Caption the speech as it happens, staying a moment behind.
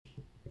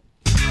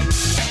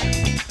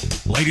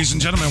Ladies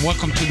and gentlemen,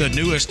 welcome to the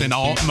newest and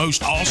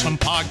most awesome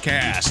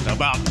podcast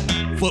about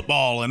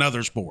football and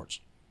other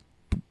sports.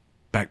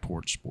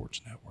 BackPorch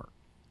Sports Network.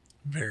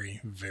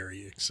 Very,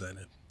 very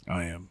excited.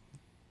 I am.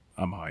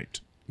 I'm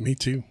hyped. Me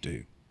too.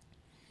 Dude.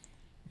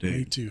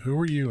 Me too. Who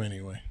are you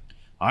anyway?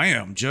 I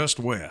am just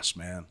Wes,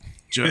 man.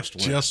 Just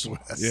Wes. Just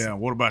Wes. Yeah.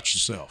 What about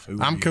yourself? Who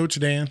are I'm you? Coach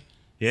Dan.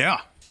 Yeah.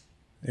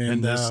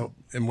 And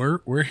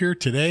we're here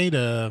today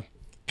to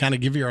kind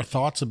of give you our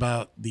thoughts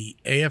about the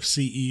AFC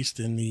East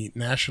and the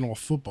National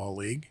Football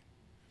League.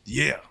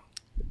 Yeah.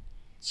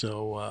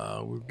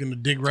 So we're going to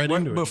dig right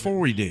into it. Before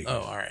we dig. Oh,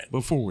 all right.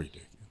 Before we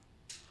dig.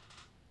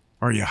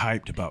 Are you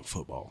hyped about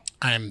football?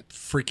 I'm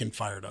freaking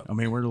fired up. I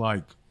mean, we're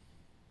like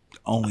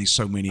only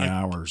so many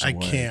hours away. I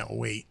can't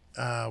wait.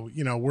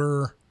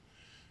 We're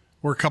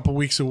a couple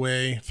weeks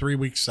away, 3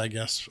 weeks, I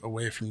guess,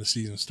 away from the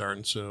season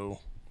starting. So,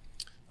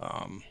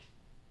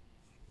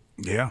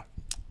 yeah.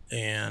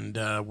 And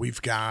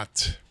we've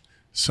got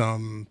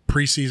some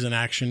preseason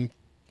action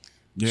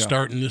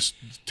starting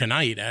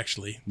tonight,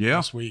 actually. Yeah.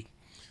 This week.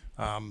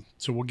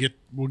 So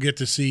we'll get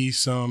to see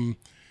some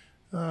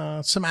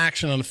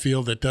action on the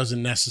field that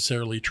doesn't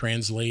necessarily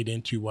translate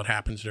into what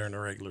happens during the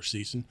regular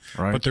season.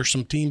 Right. But there's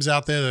some teams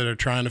out there that are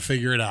trying to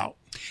figure it out.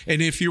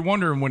 And if you're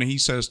wondering when he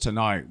says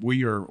tonight,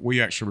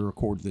 we actually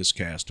record this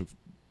cast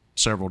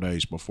several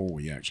days before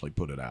we actually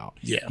put it out.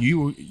 Yeah.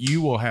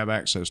 You will have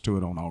access to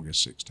it on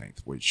August 16th,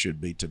 which should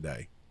be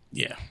today.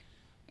 Yeah.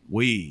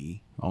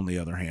 We, on the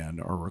other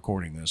hand, are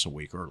recording this a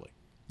week early.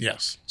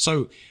 Yes.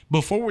 So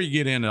before we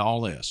get into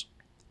all this,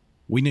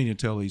 we need to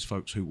tell these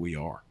folks who we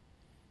are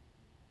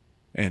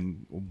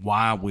and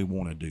why we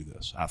want to do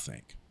this, I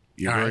think.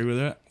 You agree with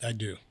that? I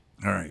do.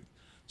 All right.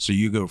 So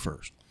you go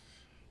first.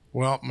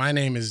 Well, my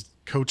name is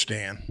Coach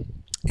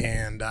Dan,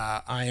 and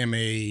I am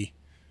a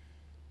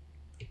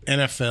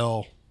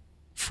NFL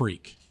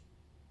freak.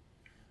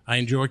 I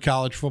enjoy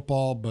college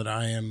football, but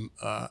I am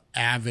an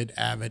avid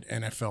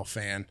NFL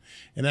fan.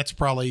 And that's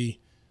probably,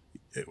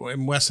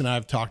 and Wes and I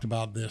have talked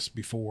about this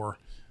before,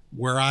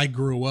 where I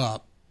grew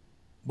up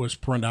was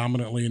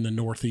predominantly in the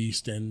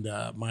Northeast, and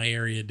my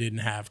area didn't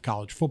have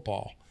college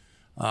football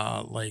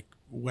like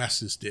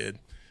Wes's did.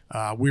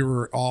 We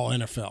were all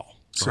NFL.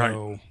 So,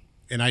 right.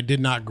 And I did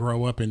not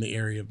grow up in the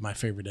area of my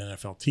favorite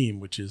NFL team,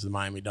 which is the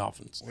Miami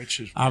Dolphins. Which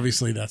is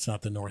obviously that's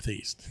not the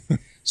Northeast.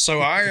 So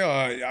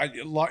I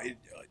like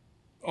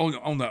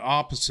on the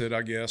opposite,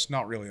 I guess,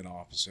 not really an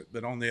opposite,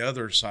 but on the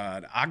other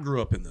side, I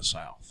grew up in the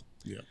South,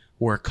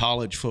 where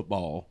college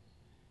football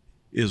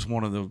is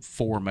one of the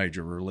four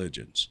major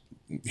religions.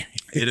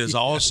 It is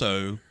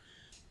also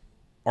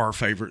our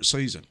favorite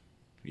season.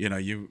 You know,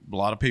 a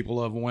lot of people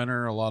love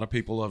winter, a lot of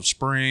people love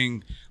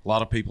spring, a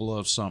lot of people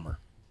love summer.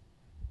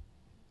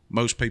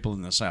 Most people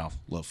in the South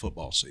love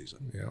football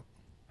season. Yeah.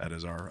 That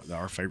is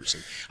our favorite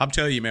season. I'm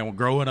telling you, man, well,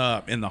 growing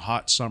up in the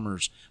hot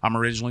summers, I'm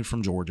originally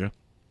from Georgia.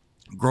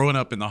 Growing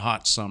up in the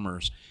hot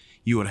summers,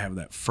 you would have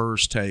that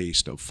first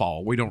taste of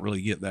fall. We don't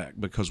really get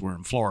that because we're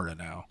in Florida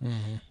now.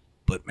 Mm-hmm.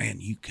 But, man,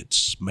 you could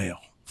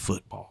smell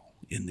football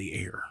in the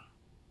air.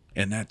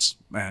 And that's,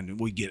 man,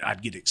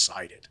 I'd get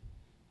excited.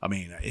 I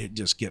mean, it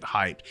just get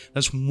hyped.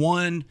 That's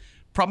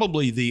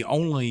probably the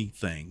only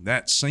thing,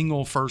 that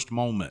single first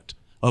moment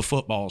of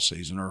football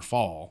season or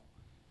fall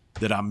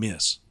that I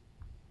miss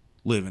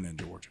living in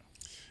Georgia.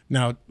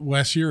 Now,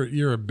 Wes,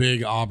 you're a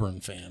big Auburn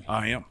fan.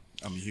 I am.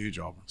 I'm a huge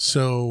Auburn fan.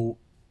 So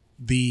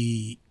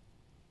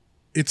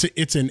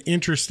it's an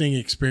interesting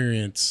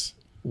experience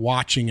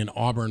watching an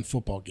Auburn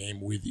football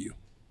game with you.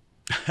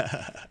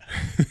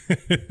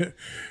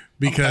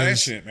 Because I'm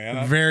passionate,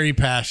 man. Very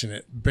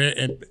passionate.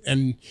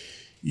 And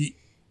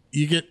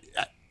you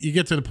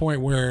get to the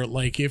point where,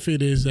 like, if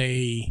it is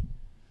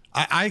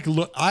I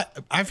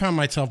found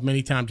myself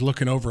many times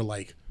looking over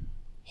like,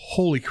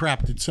 holy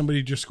crap, did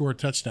somebody just score a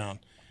touchdown?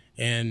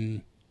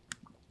 And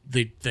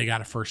they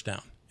got a first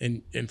down.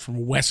 And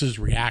from Wes's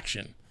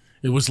reaction,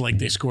 it was like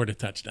they scored a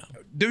touchdown.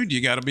 Dude,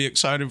 you got to be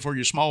excited for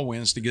your small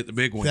wins to get the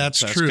big wins. That's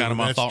true. Kind of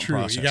my That's thought true.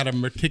 process. You got to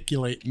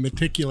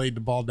meticulate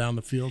the ball down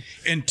the field.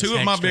 And two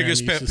of my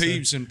biggest pet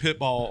peeves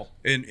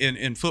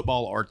in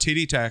football are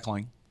titty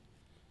tackling.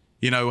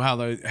 You know how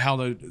the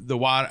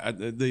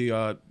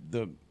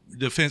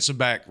defensive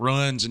back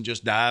runs and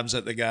just dives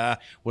at the guy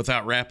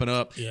without wrapping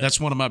up. Yeah. That's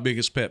one of my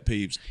biggest pet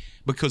peeves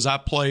because I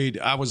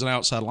was an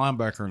outside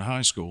linebacker in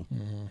high school.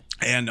 Mm-hmm.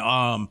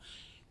 And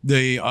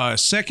the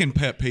second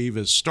pet peeve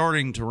is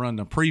starting to run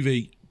the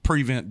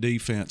prevent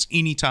defense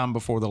anytime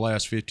before the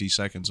last 50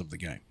 seconds of the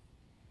game.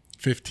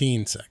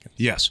 15 seconds.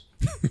 Yes.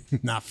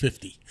 Not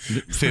 50.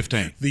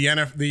 15.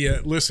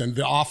 Listen,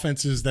 the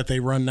offenses that they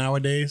run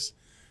nowadays,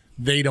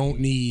 they don't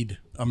need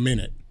a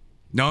minute.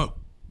 No.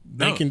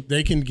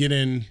 They can get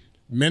in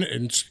minute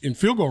in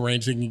field goal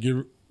range. They can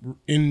get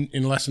in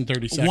less than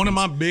 30 seconds. One of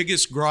my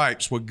biggest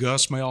gripes with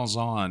Gus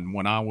Malzahn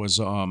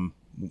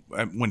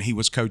when he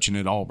was coaching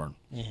at Auburn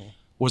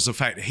was the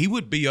fact that he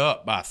would be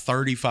up by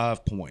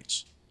 35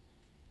 points.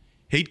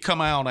 He'd come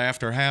out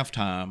after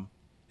halftime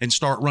and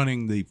start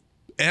running the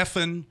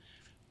effing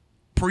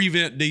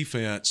prevent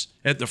defense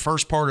at the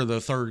first part of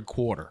the third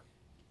quarter.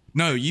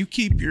 No, you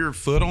keep your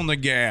foot on the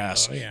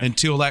gas yeah.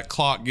 until that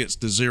clock gets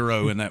to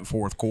 0 in that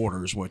fourth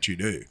quarter is what you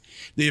do.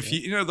 If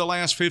you know the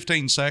last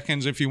 15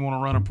 seconds, if you want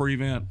to run a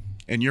prevent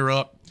and you're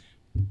up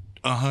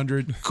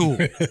 100, cool,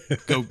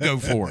 go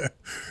for it.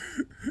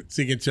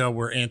 So you can tell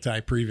we're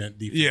anti-prevent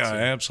defense. Yeah,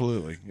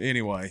 absolutely.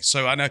 Anyway,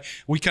 so I know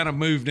we kind of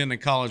moved into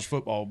college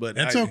football, but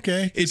that's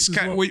okay. It's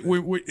kind of,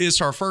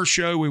 it's our first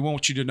show. We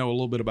want you to know a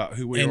little bit about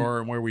who we are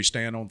and where we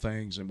stand on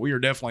things, and we are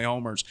definitely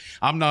homers.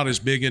 I'm not as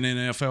big an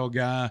NFL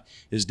guy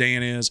as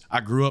Dan is.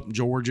 I grew up in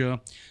Georgia,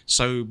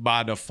 so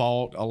by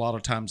default, a lot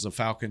of times the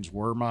Falcons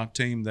were my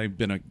team. They've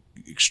been an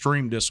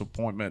extreme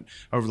disappointment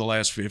over the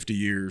last 50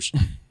 years.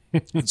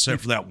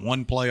 Except for that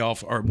one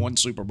playoff or one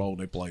Super Bowl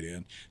they played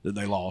in that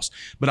they lost.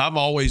 But I've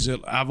always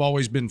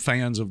been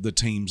fans of the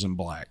teams in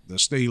black: the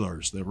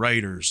Steelers, the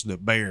Raiders, the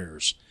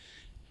Bears,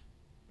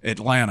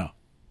 Atlanta,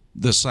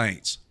 the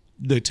Saints.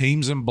 The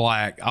teams in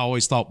black, I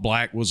always thought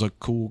black was a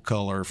cool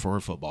color for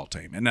a football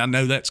team. And I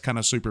know that's kind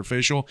of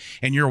superficial,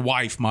 and your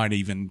wife might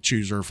even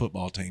choose her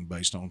football team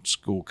based on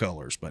school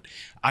colors. But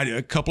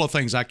a couple of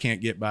things I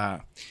can't get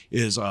by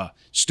is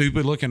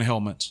stupid-looking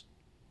helmets.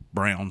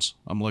 Browns,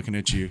 I'm looking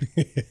at you,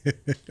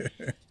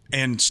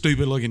 and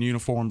stupid looking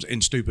uniforms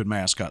and stupid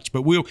mascots.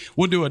 But we'll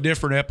do a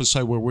different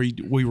episode where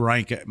we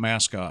rank at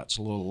mascots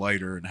a little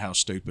later and how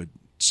stupid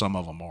some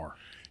of them are.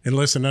 And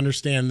listen,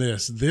 understand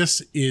this.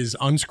 This is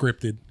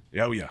unscripted.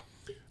 Oh yeah.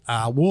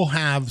 We'll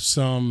have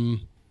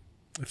some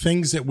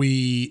things that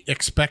we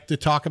expect to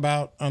talk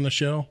about on the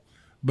show,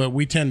 but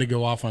we tend to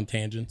go off on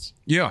tangents.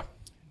 Yeah.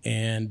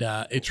 And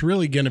it's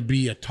really going to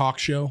be a talk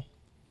show.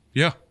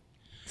 Yeah.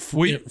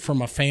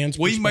 From a fan's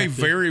perspective. We may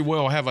very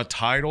well have a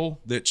title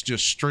that's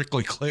just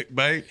strictly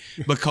clickbait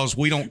because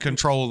we don't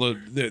control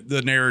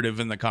the narrative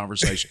in the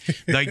conversation.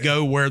 They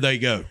go where they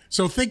go.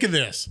 So think of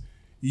this.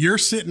 You're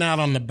sitting out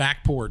on the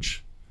back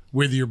porch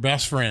with your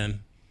best friend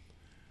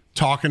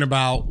talking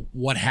about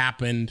what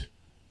happened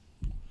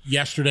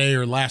yesterday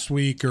or last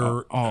week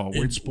or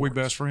we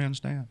best friends,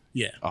 Dan?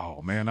 Yeah.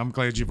 Oh, man, I'm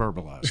glad you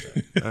verbalized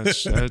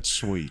that. That's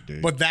sweet,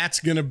 dude. But that's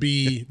going to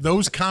be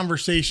those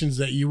conversations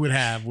that you would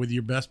have with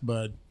your best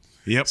bud.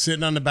 Yep.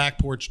 Sitting on the back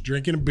porch,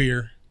 drinking a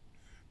beer,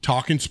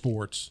 talking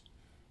sports.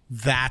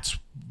 That's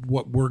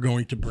what we're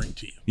going to bring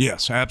to you.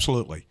 Yes,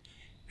 absolutely.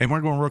 And we're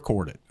going to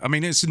record it. I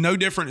mean, it's no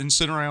different than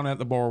sitting around at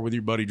the bar with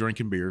your buddy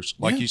drinking beers,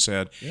 like you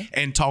said,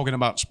 and talking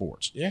about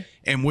sports. Yeah.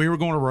 And we were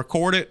going to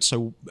record it,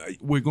 so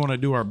we're going to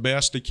do our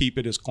best to keep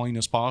it as clean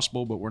as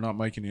possible, but we're not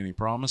making any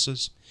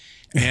promises.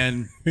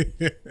 And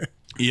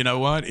you know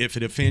what? If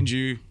it offends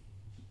you,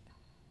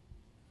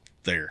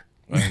 there.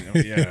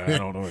 Yeah, I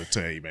don't know what to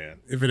tell you,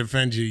 man. If it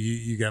offends you,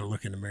 you got to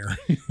look in the mirror.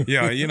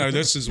 Yeah,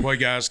 this is the way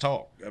guys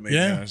talk. I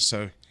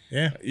mean,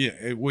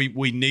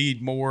 we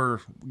need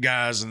more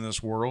guys in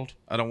this world.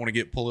 I don't want to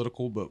get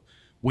political, but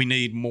we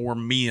need more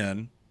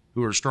men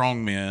who are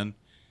strong men,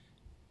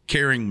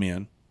 caring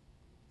men,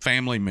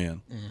 family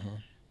men,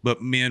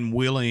 but men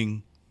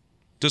willing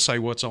to say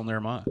what's on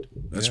their mind.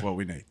 That's what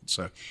we need.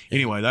 So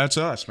anyway, that's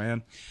us,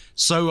 man.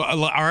 So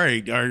all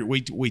right,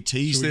 we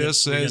tease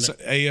this as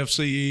AFC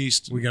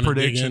East predictions.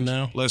 Dig in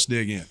now? Let's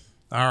dig in.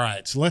 All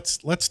right, so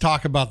let's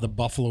talk about the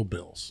Buffalo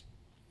Bills.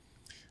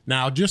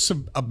 Now, just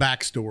a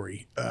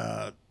backstory.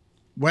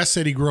 Wes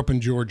said he grew up in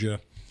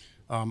Georgia.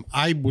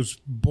 I was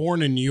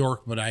born in New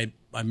York, but I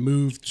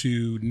moved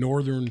to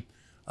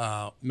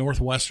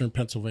northwestern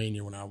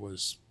Pennsylvania when I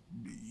was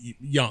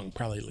young,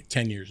 probably like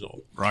 10 years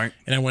old. Right.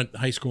 And I went to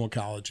high school and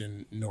college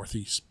in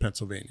northeast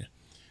Pennsylvania.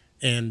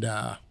 And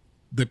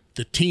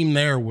the team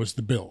there was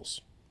the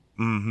Bills.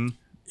 Mm-hmm.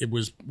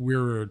 We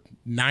were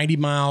 90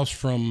 miles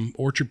from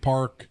Orchard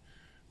Park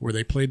where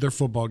they played their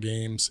football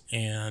games.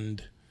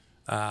 And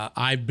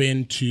I've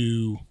been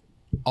to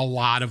a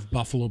lot of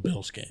Buffalo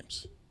Bills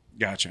games.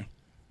 Gotcha.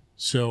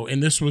 So,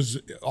 and this was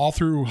all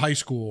through high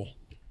school.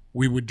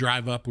 We would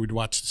drive up, we'd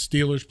watch the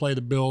Steelers play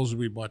the Bills,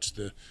 we'd watch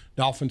the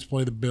Dolphins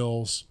play the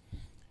Bills.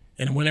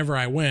 And whenever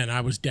I went,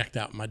 I was decked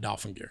out in my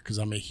Dolphin gear because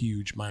I'm a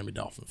huge Miami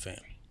Dolphin fan.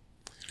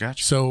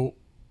 Gotcha. So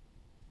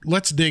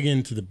let's dig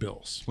into the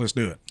Bills. Let's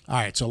do it. All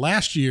right. So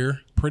last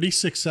year, pretty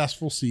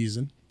successful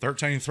season.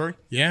 13-3?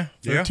 Yeah.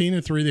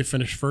 13-3. They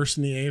finished first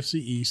in the AFC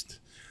East.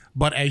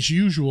 But as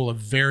usual, a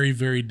very,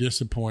 very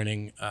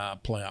disappointing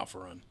playoff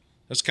run.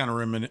 That's kind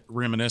of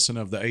reminiscent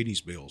of the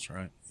 80s Bills,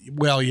 right?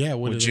 Well, yeah.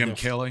 With Jim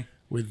Kelly.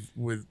 With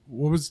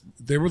what was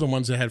they were the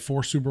ones that had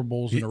 4 Super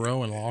Bowls in a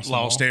row and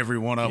lost every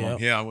one of them.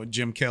 Yeah, with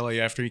Jim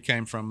Kelly after he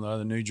came from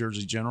the New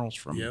Jersey Generals.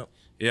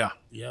 Yep.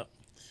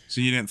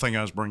 So you didn't think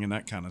I was bringing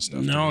that kind of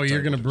stuff? No,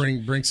 you're going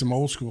to bring some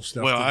old school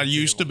stuff. Well, I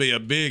used to be a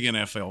big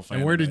NFL fan.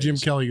 And where did Jim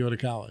Kelly go to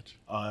college?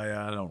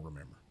 I don't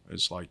remember.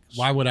 It's like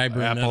why would I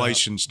bring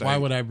Appalachian State? Why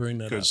would I bring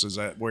that up? Because is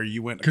that where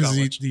you went to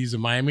college? Because he's a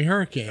Miami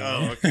Hurricane.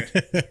 Oh, okay.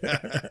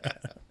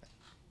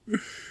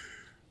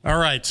 All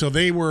right, so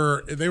they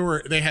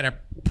had a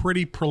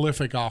pretty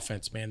prolific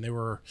offense, man. They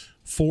were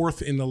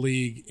 4th in the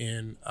league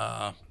in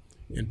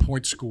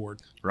points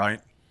scored.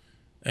 Right.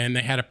 And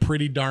they had a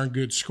pretty darn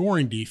good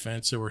scoring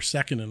defense. They were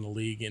 2nd in the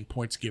league in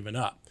points given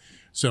up.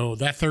 So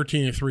that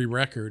 13-3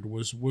 record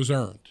was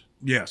earned.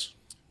 Yes.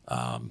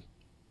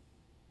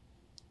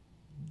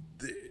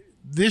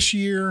 This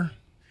year,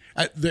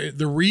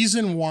 the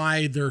reason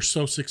why they're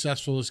so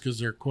successful is because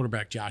their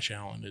quarterback Josh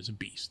Allen is a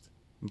beast.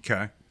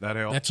 Okay, that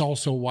helps. That's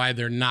also why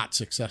they're not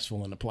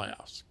successful in the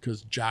playoffs,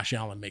 because Josh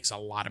Allen makes a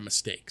lot of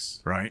mistakes.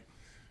 Right.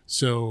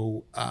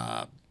 So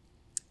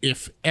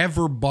if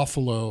ever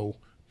Buffalo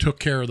took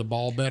care of the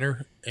ball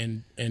better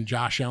and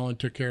Josh Allen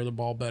took care of the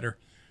ball better,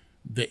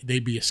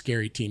 they'd be a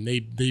scary team.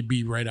 They'd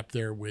be right up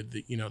there with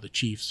the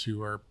Chiefs,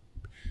 who are,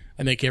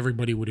 I think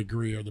everybody would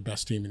agree, are the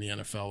best team in the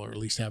NFL, or at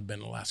least have been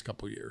the last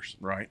couple of years.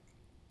 Right.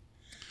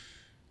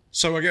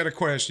 So I got a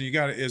question.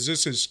 Is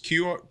this his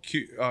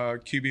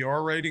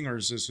QBR rating, or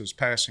is this his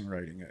passing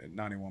rating at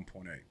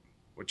 91.8?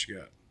 What you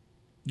got?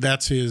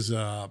 That's his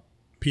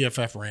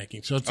PFF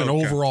ranking. So it's an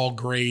overall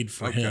grade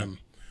for him.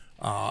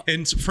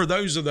 And for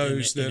those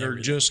that are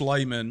just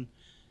laymen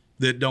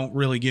that don't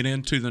really get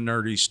into the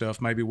nerdy stuff,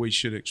 maybe we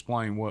should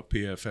explain what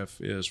PFF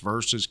is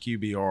versus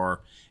QBR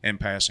and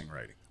passing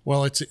rating.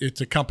 Well,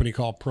 it's a company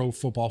called Pro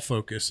Football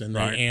Focus, and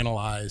they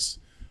analyze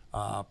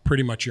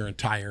pretty much your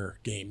entire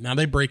game. Now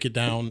they break it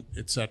down,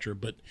 etc.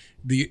 But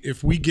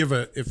if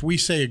we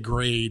say a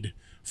grade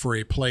for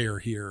a player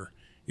here,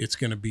 it's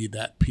going to be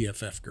that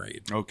PFF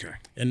grade. Okay.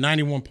 And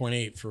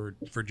 91.8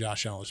 for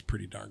Josh Allen is a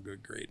pretty darn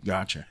good grade.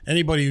 Gotcha.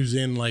 Anybody who's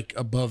in like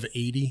above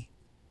 80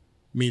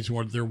 means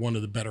they're one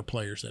of the better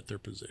players at their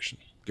position.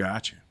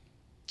 Gotcha.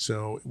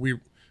 So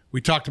we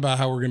talked about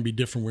how we're going to be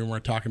different. We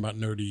weren't talking about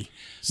nerdy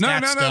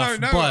stuff. No.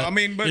 But I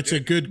mean, it's a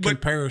good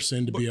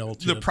comparison to be able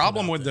to. The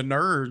problem with the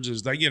nerds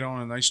is they get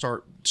on and they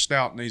start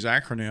spouting these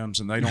acronyms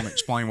and they don't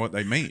explain what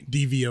they mean.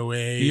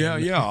 DVOA.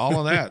 Yeah,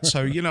 all of that.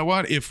 So you know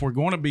what? If we're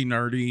going to be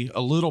nerdy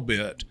a little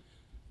bit,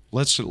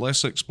 let's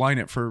explain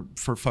it for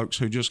folks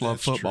who just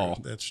love football.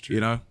 That's true.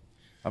 You know,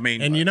 I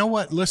mean, and you know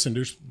what? Listen,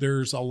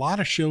 there's a lot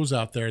of shows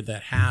out there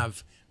that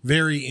have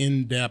very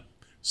in-depth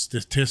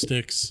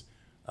statistics.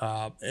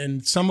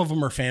 And some of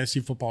them are fantasy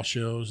football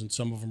shows, and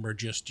some of them are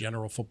just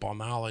general football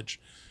knowledge,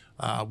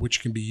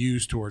 which can be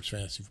used towards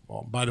fantasy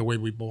football. By the way,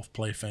 we both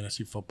play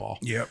fantasy football.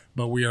 Yep.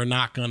 But we are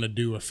not going to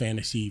do a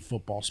fantasy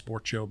football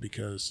sports show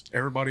because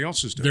everybody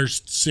else is doing.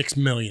 There's 6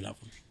 million of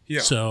them. Yeah.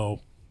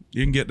 So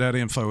you can get that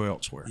info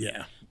elsewhere.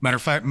 Yeah. Matter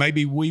of fact,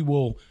 maybe we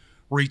will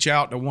reach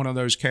out to one of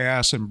those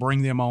casts and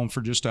bring them on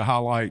for just a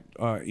highlight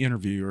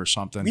interview or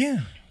something. Yeah.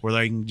 Where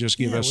they can just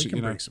give us, we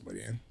can bring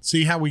somebody in.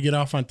 See how we get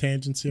off on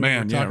tangents here?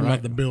 We're talking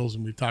about the Bills,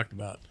 and we've talked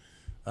about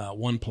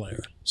one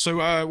player.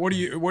 So what do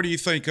you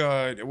think?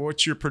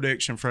 What's your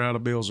prediction for how the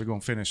Bills are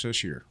going to finish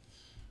this year?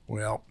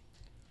 Well,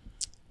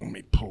 let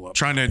me pull up.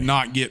 Trying to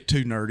not get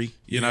too nerdy,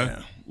 you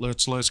know.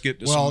 Let's get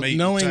to some meat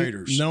and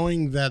potatoes.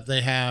 Knowing that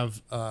they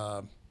have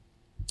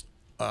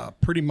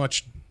pretty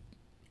much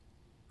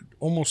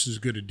almost as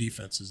good a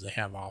defense as they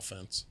have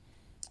offense,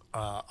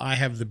 I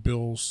have the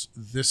Bills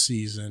this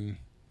season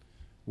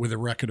with a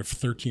record of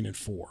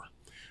 13-4.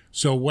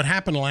 So what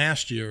happened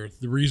last year,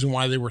 the reason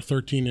why they were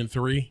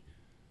 13-3,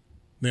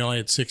 they only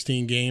had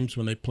 16 games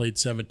when they played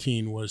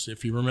 17, was,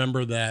 if you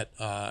remember that,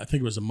 I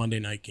think it was a Monday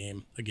night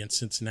game against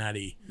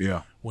Cincinnati,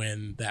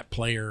 when that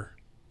player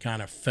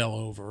kind of fell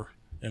over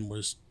and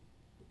was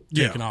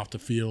taken off the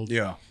field.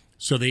 Yeah.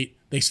 So they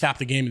stopped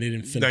the game and they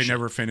didn't finish. They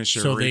never finished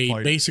it. So they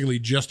basically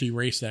just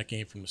erased that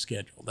game from the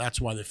schedule.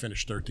 That's why they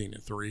finished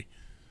 13-3.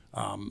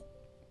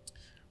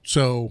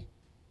 So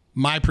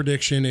my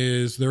prediction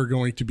is they're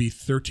going to be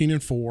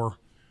 13-4,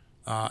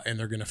 and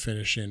they're going to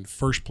finish in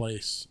first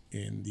place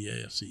in the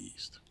AFC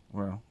East.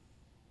 Well,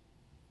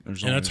 and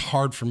that's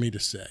hard for me to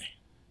say.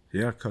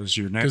 Yeah, because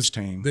your next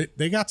team,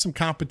 they got some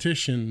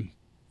competition.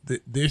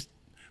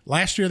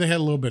 Last year they had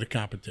a little bit of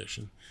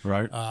competition,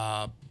 right?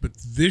 But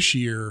this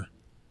year,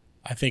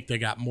 I think they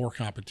got more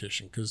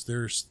competition because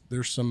there's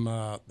some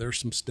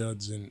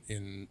studs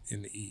in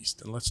the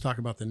East. And let's talk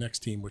about the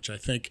next team, which I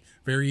think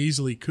very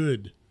easily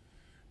could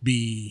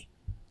be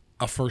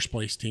a first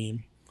place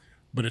team,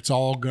 but it's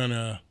all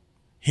gonna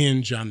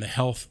hinge on the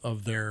health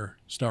of their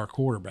star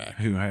quarterback,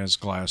 who has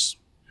glass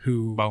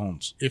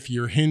bones. If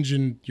you're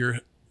hinging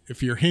your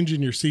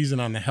season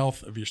on the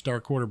health of your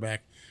star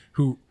quarterback,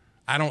 who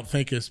I don't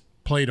think has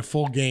played a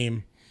full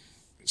game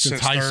since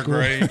high school,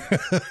 grade.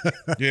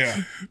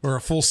 Yeah, or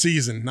a full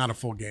season, not a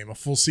full game, a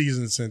full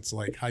season since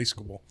like high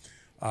school.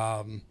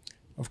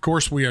 Of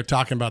course, we are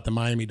talking about the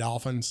Miami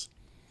Dolphins.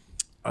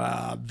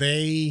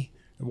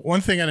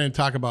 One thing I didn't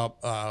talk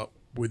about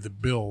with the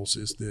Bills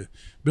is the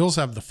Bills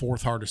have the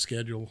 4th hardest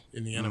schedule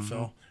in the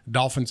NFL.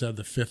 Dolphins have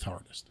the 5th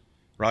hardest.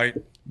 Right.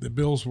 The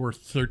Bills were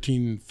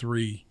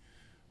 13-3.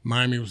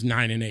 Miami was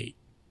 9-8.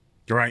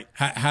 Right.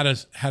 How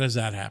does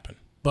that happen?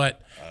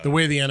 But the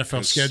way the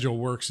NFL schedule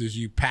works is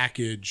you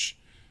package,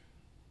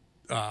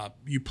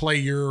 you play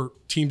your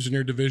teams in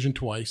your division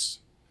twice,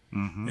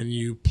 and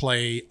you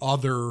play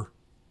other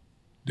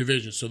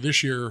divisions. So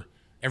this year,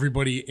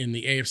 everybody in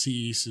the AFC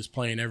East is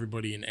playing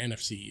everybody in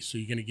NFC East. So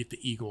you're going to get the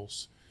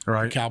Eagles,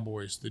 the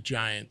Cowboys, the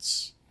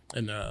Giants,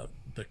 and the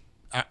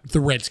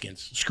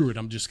Redskins. Screw it,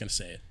 I'm just going to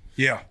say it.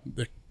 Yeah.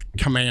 The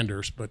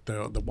Commanders, but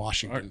the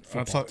Washington I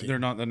football thought team. they're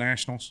not the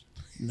Nationals.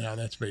 No,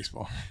 that's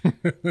baseball.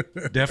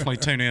 Definitely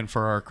tune in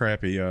for our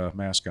crappy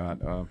mascot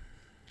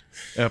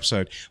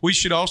episode. We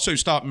should also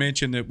stop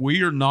mentioning that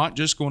we are not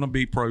just going to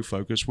be pro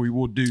focused. We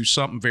will do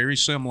something very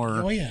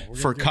similar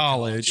for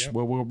college, yep.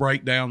 where we'll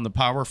break down the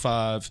Power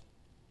Five,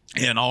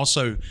 and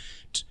also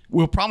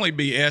we'll probably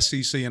be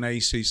SEC and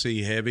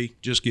ACC heavy.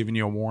 Just giving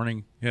you a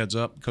warning, heads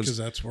up, because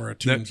that's where our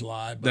teams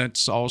lie. But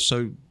that's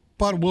also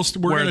we're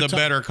where the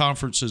better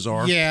conferences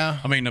are. Yeah,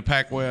 I mean the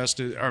Pac West.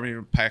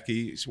 Pac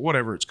East,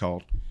 whatever it's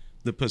called.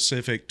 The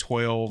Pacific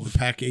 12, the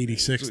Pac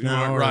 86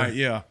 now, right?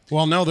 Yeah.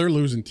 Well, no, they're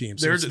losing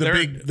teams. So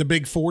they're the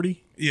big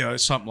 40. Yeah,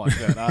 something like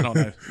that. I don't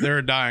know. They're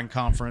a dying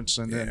conference,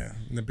 and then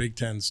and the Big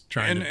Ten's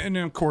trying. And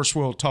then of course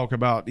we'll talk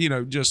about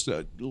just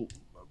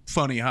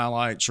funny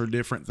highlights or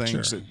different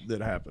things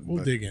that happen.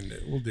 We'll dig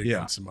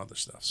into some other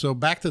stuff. So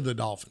back to the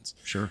Dolphins.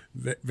 Sure.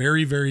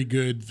 Very, very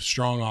good,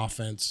 strong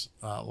offense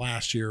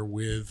last year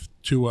with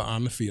Tua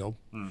on the field.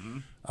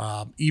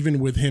 Mm-hmm. Even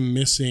with him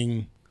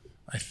missing,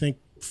 I think,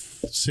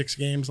 6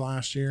 games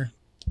last year.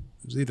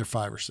 It was either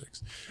 5 or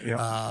 6.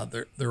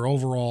 Yep. Their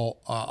overall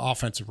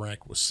offensive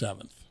rank was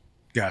 7th.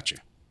 Gotcha.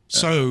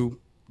 So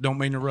don't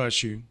mean to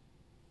rush you.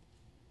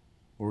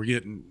 We're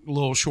getting a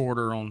little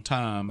shorter on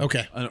time.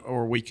 Okay.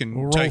 Or we can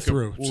roll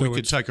through. We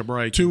could take a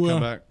break Tua, and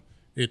come back.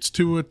 It's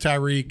Tua,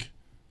 Tyreek,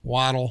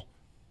 Waddle,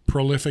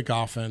 prolific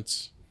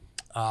offense,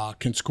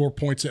 can score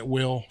points at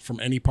will from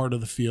any part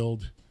of the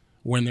field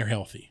when they're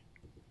healthy.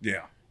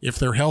 Yeah. If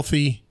they're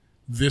healthy,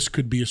 this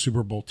could be a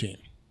Super Bowl team.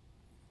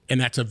 And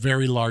that's a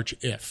very large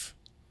if,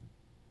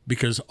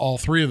 because all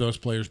 3 of those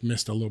players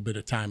missed a little bit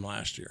of time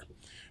last year.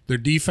 Their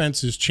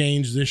defense has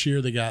changed this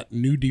year. They got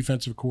new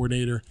defensive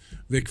coordinator,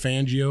 Vic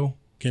Fangio,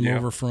 came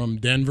over from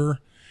Denver,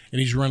 and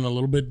he's running a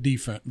little bit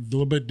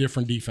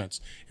different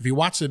defense. If you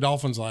watch the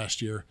Dolphins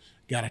last year,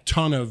 got a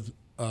ton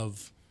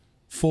of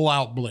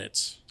full-out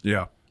blitz.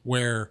 Yeah.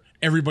 Where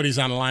everybody's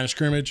on the line of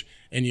scrimmage,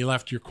 and you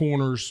left your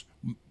corners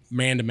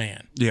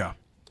man-to-man. Yeah.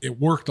 It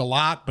worked a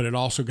lot, but it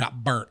also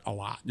got burnt a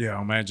lot. Yeah,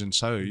 I imagine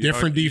so.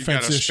 Different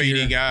defense this year. You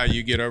got a speedy guy,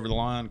 you get over the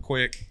line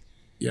quick.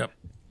 Yep.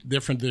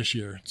 Different this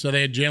year. So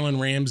they had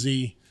Jalen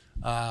Ramsey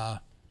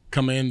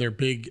come in, their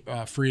big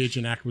free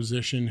agent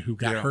acquisition, who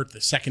got hurt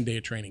the second day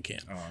of training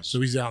camp. So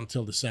he's out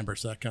until December.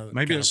 So that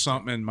maybe it's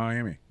something in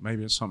Miami.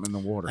 Maybe it's something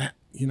in the water.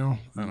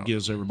 It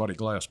gives everybody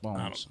glass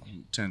bones,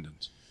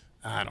 tendons.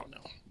 I don't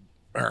know.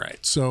 All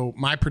right. So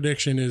my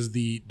prediction is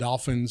the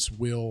Dolphins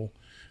will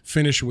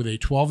finish with a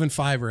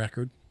 12-5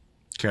 record.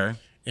 Okay.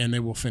 And they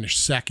will finish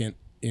second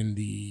in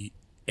the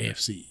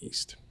AFC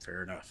East.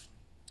 Fair enough.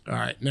 All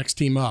right. Next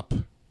team up,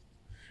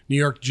 New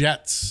York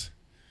Jets.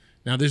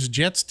 Now, this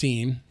Jets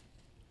team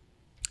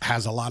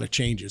has a lot of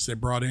changes. They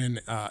brought in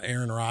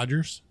Aaron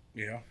Rodgers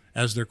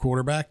as their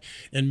quarterback.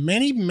 And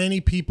many,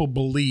 many people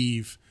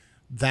believe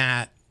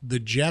that the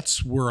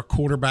Jets were a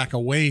quarterback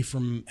away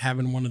from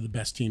having one of the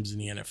best teams in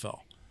the NFL.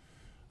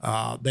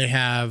 They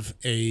have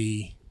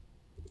a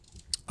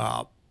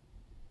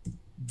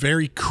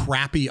very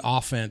crappy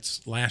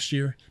offense last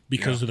year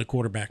because of the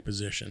quarterback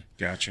position.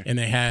 Gotcha. And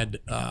they had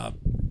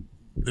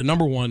the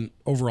number 1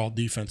 overall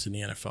defense in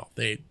the NFL.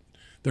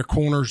 Their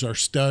corners are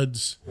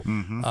studs.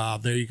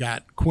 Mm-hmm. They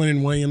got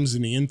Quinnen Williams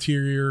in the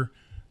interior,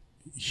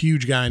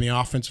 huge guy in the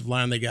offensive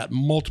line. They got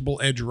multiple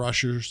edge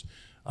rushers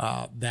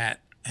that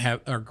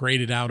are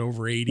graded out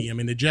over 80. I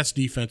mean, the Jets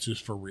defense is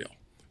for real.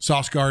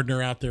 Sauce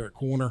Gardner out there at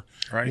corner,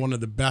 one of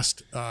the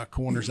best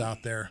corners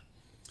out there.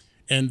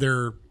 And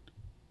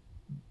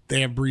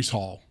they have Breece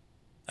Hall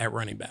at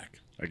running back.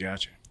 I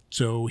got you.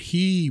 So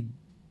he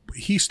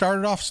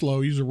started off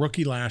slow. He was a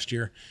rookie last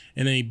year,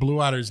 and then he blew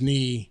out his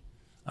knee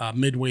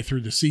midway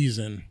through the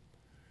season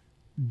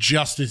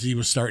just as he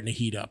was starting to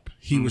heat up.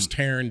 He was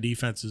tearing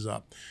defenses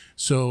up.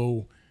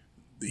 So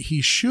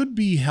he should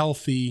be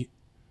healthy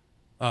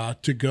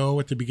to go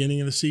at the beginning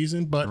of the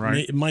season, but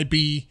it might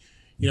be,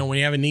 when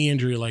you have a knee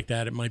injury like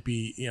that, it might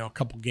be, a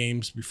couple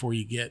games before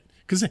you get –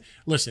 because,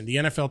 listen, the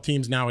NFL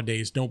teams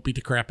nowadays don't beat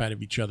the crap out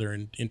of each other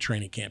in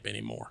training camp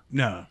anymore.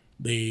 No.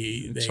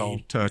 It's all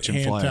touch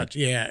and flag.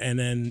 Yeah, and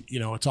then,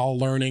 it's all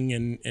learning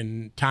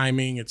and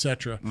timing, et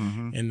cetera.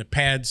 Mm-hmm. And the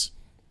pads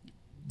 –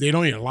 a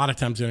lot of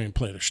times they don't even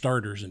play their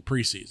starters in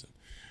preseason.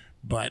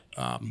 But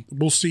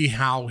we'll see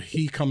how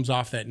he comes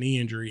off that knee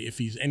injury. If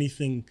he's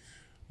anything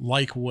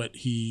like what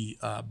he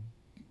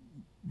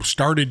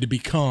started to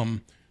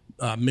become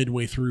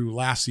midway through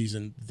last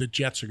season, the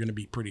Jets are going to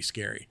be pretty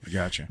scary.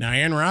 Gotcha. Now,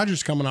 Aaron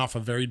Rodgers coming off a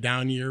very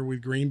down year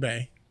with Green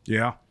Bay.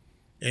 Yeah.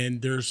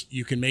 And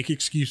you can make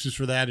excuses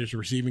for that. His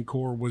receiving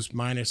core was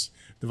minus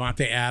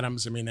Devontae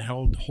Adams. I mean, a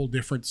whole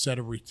different set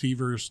of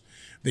receivers.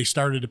 They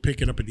started to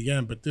pick it up at the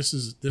end, but this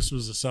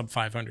was a sub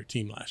 500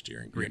 team last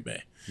year in Green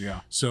Bay.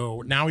 Yeah.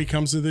 So now he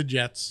comes to the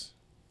Jets,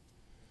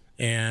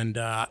 and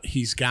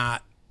he's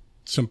got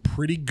some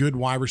pretty good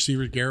wide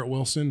receivers. Garrett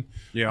Wilson,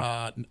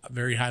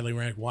 very highly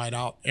ranked wide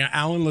out.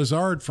 Alan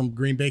Lazard from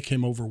Green Bay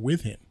came over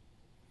with him.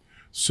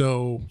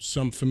 So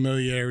some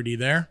familiarity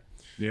there.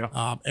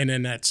 Yeah. And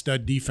then that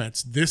stud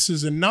defense. This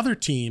is another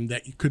team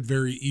that you could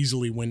very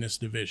easily win this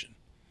division.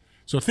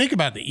 So think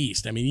about the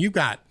East. I mean, you've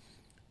got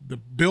the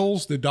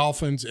Bills, the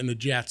Dolphins, and the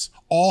Jets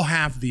all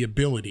have the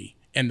ability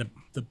and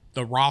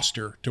the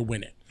roster to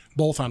win it,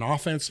 both on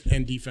offense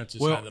and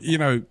defensive side of the ball. You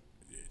know,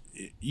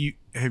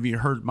 have you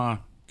heard my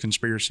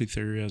conspiracy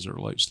theory as it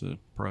relates to the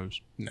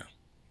pros? No.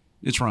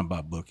 It's run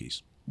by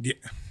bookies. Yeah.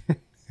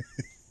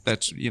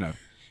 That's,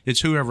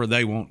 it's whoever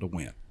they want to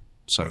win.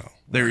 So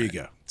there you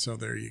go. So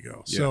there you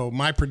go. Yeah. So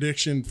my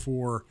prediction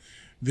for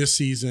this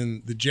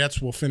season, the Jets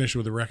will finish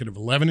with a record of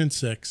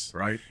 11-6,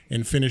 Right.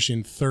 and finish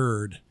in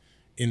third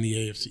in the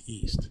AFC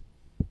East.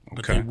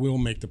 But Okay. they will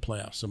make the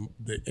playoffs. So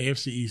the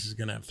AFC East is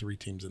going to have 3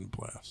 teams in the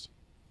playoffs.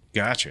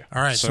 Gotcha.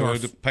 All right, so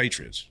the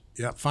Patriots.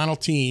 Yeah, final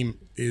team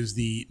is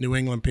the New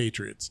England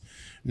Patriots.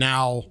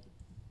 Now,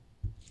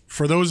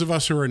 for those of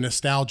us who are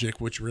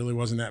nostalgic, which really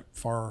wasn't that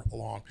far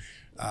along,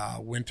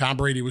 when Tom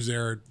Brady was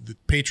there, the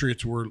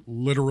Patriots were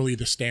literally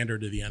the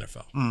standard of the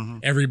NFL. Mm-hmm.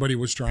 Everybody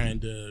was trying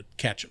to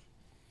catch him.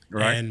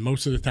 Right. And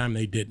most of the time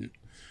they didn't.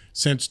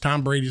 Since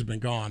Tom Brady's been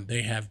gone,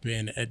 they have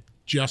been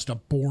just a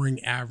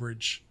boring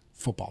average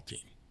football team.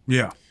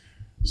 Yeah.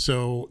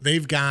 So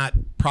they've got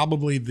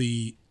probably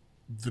the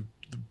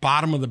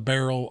bottom of the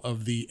barrel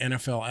of the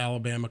NFL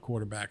Alabama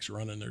quarterbacks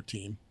running their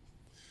team.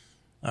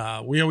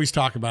 We always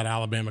talk about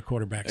Alabama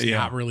quarterbacks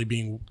not really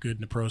being good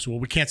in the pros. Well,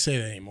 we can't say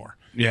that anymore.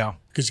 Yeah.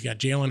 Because you got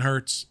Jalen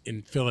Hurts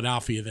in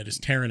Philadelphia that is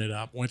tearing it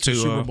up. Went to the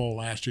Super Bowl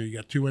last year. You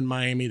got 2 in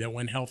Miami that,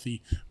 when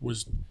healthy,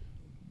 was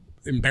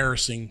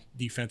embarrassing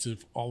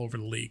defensive all over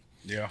the league.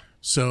 Yeah.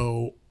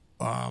 So,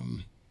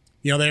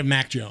 they have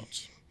Mac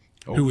Jones,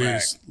 who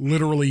is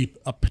literally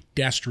a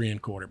pedestrian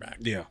quarterback.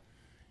 Yeah.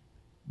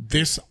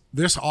 This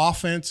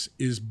offense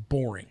is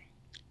boring.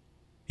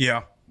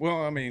 Yeah.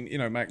 Well, I mean,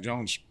 Mac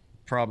Jones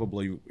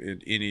probably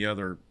on any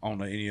other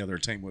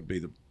team would be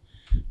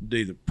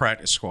the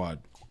practice squad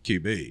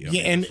QB.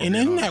 And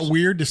isn't that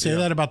weird to say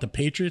that about the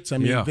Patriots? I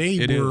mean,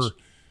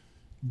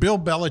 Bill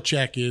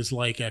Belichick is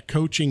like a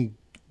coaching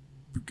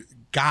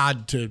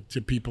god to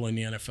people in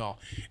the NFL.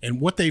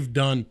 And what they've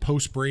done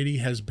post Brady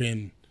has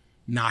been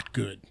not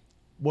good.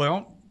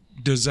 Well,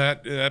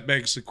 that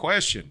begs the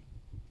question,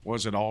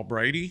 was it all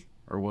Brady,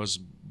 or is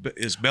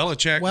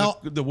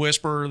Belichick the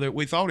whisperer that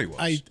we thought he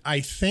was?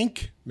 I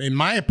think, in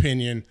my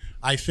opinion,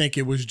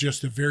 it was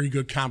just a very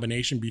good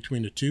combination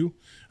between the two.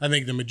 I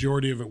think the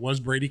majority of it was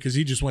Brady, because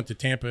he just went to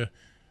Tampa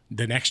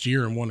the next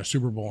year and won a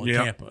Super Bowl in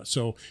Tampa.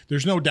 So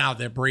there's no doubt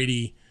that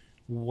Brady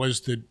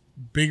was the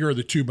bigger of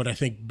the two, but I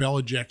think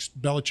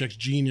Belichick's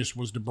genius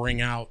was to bring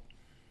out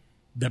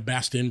the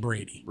best in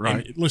Brady.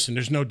 Right. And listen,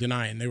 there's no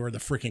denying they were the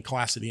freaking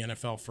class of the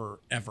NFL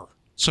forever.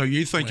 So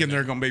you thinking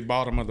they're going to be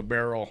bottom of the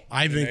barrel?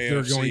 I think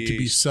they're going to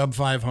be sub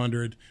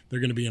 500. They're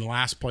going to be in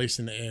last place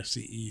in the AFC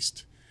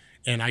East.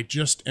 And I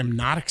just am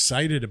not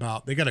excited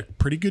about. They got a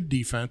pretty good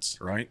defense.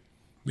 Right.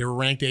 They were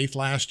ranked 8th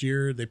last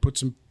year. They put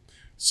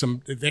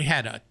some. They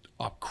had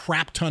a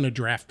crap ton of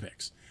draft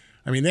picks.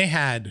 I mean, they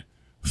had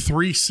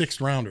 3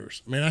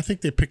 6th-rounders. I mean, I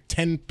think they picked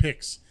 10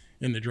 picks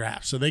in the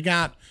draft. So they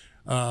got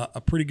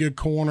a pretty good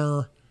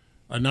corner,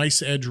 a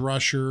nice edge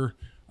rusher,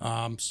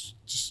 and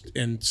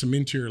some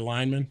interior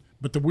linemen.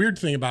 But the weird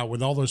thing about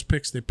with all those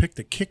picks, they picked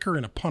a kicker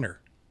and a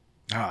punter.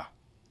 Ah.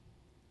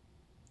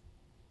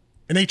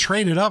 And they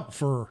traded up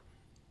for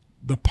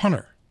the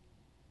punter.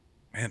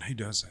 Man, who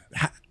does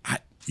that?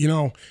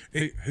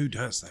 Who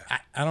does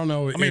that? I don't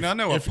know. I mean, I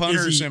know a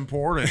punter is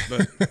important,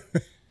 but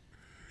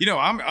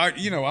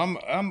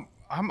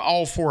I'm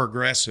all for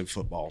aggressive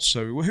football.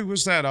 So who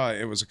was that?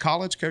 It was a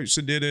college coach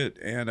that did it,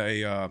 and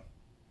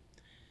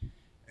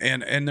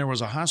and there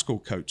was a high school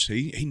coach.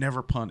 He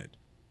never punted.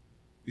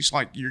 It's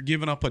like you're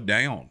giving up a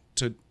down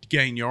to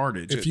gain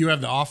yardage. If you have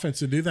the offense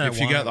to do that,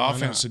 if you got the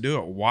offense to do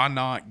it, why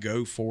not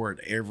go for it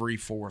every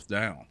 4th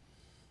down?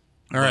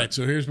 All right,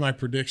 so here's my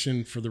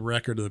prediction for the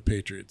record of the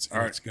Patriots. All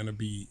right. It's going to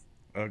be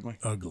ugly.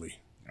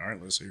 All right,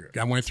 let's hear it.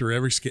 I went through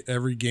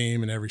every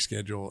game and every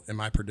schedule, and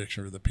my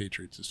prediction for the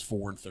Patriots is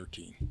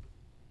 4-13.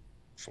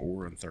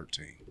 4-13.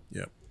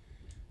 Yep.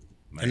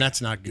 Man. And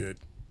that's not good.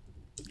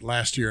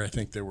 Last year, I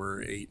think they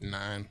were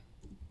 8-9.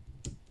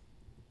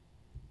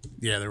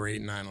 Yeah, they were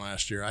 8-9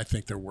 last year. I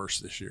think they're worse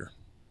this year.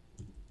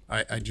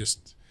 I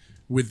just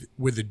with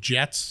the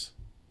Jets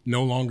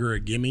no longer a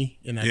gimme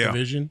in that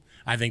division.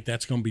 I think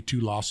that's going to be 2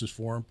 losses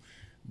for them.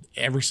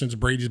 Ever since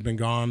Brady's been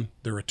gone,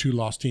 they're a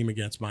 2-loss team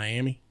against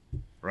Miami.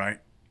 Right.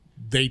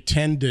 They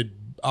tend to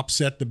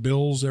upset the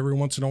Bills every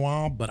once in a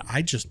while, but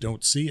I just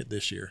don't see it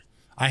this year.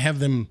 I have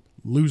them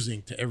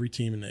losing to every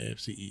team in the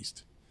AFC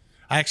East.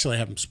 I actually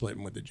have them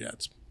splitting with the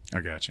Jets.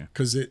 I got you.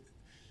 Because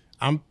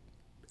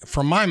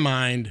from my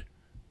mind,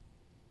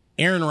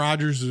 Aaron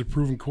Rodgers is a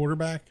proven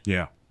quarterback.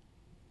 Yeah.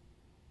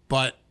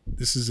 But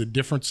this is a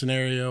different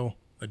scenario,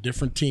 a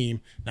different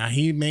team. Now,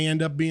 he may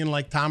end up being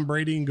like Tom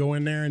Brady and go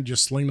in there and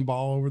just sling the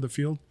ball over the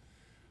field.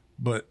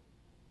 But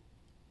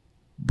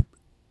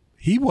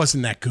he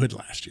wasn't that good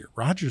last year.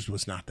 Rodgers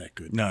was not that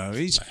good. No,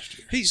 last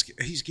year.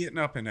 he's getting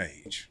up in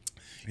age.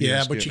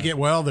 Yeah, but you get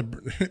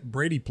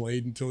Brady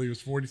played until he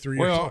was 43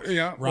 years old.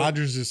 Yeah.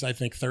 Rodgers is, I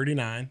think,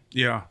 39.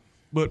 Yeah.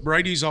 But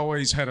Brady's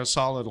always had a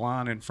solid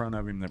line in front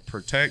of him that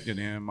protected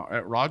him.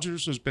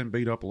 Rodgers has been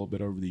beat up a little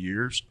bit over the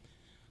years.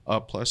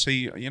 Plus,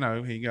 he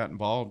got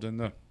involved in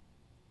the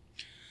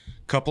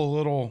couple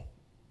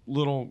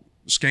little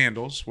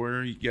scandals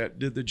where he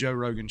did the Joe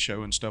Rogan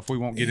show and stuff. We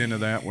won't get into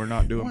that. We're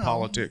not doing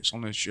politics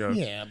on this show.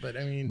 Yeah, but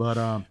I mean,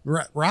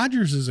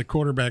 Rodgers is a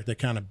quarterback that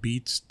kind of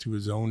beats to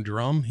his own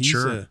drum.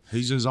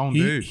 He's his own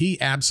dude.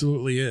 He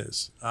absolutely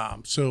is.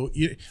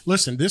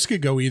 Listen, this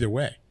could go either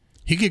way.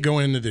 He could go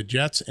into the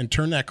Jets and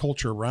turn that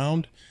culture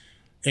around,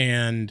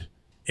 and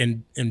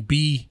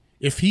be,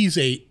 if he's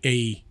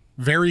a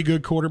very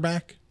good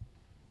quarterback,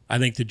 I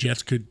think the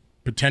Jets could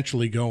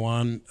potentially go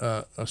on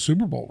a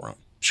Super Bowl run.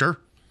 Sure,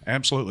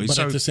 absolutely. But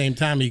at the same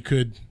time, he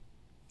could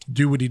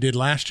do what he did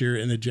last year,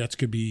 and the Jets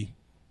could be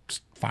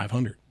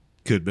 500.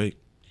 Could be.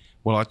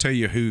 Well, I'll tell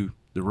you who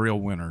the real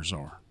winners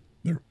are.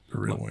 The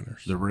real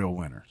winners. The real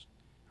winners.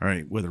 All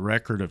right, with a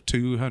record of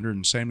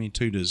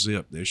 272 to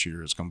zip this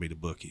year, it's going to be the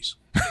bookies.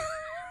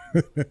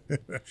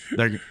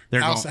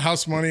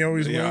 House money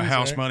always wins. Yeah,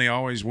 house money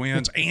always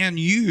wins. And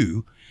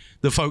you,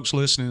 the folks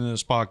listening to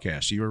this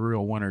podcast, you're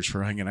real winners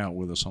for hanging out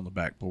with us on the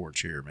Back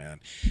Porch here, man.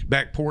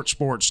 BackPorch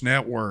Sports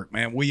Network,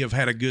 man. We have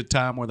had a good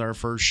time with our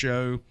first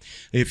show.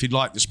 If you'd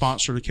like to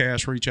sponsor the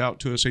cast, reach out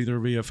to us either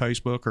via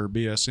Facebook or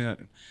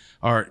BSN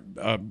or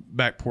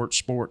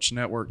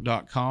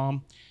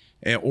BackPorchSportsNetwork.com.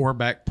 Or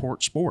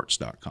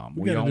BackPorchSports.com.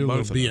 We own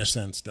both of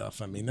BSN those.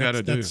 Stuff. I mean,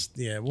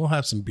 we'll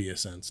have some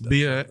BSN stuff.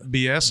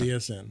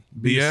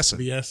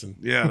 BSN.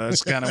 Yeah,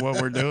 that's kind of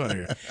what we're doing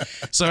here.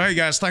 So, hey,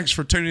 guys, thanks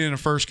for tuning in to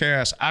First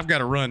Cast. I've got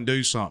to run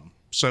do something.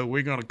 So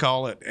we're going to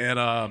call it,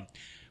 and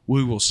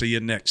we will see you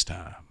next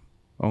time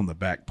on the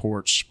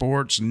BackPorch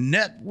Sports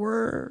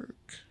Network.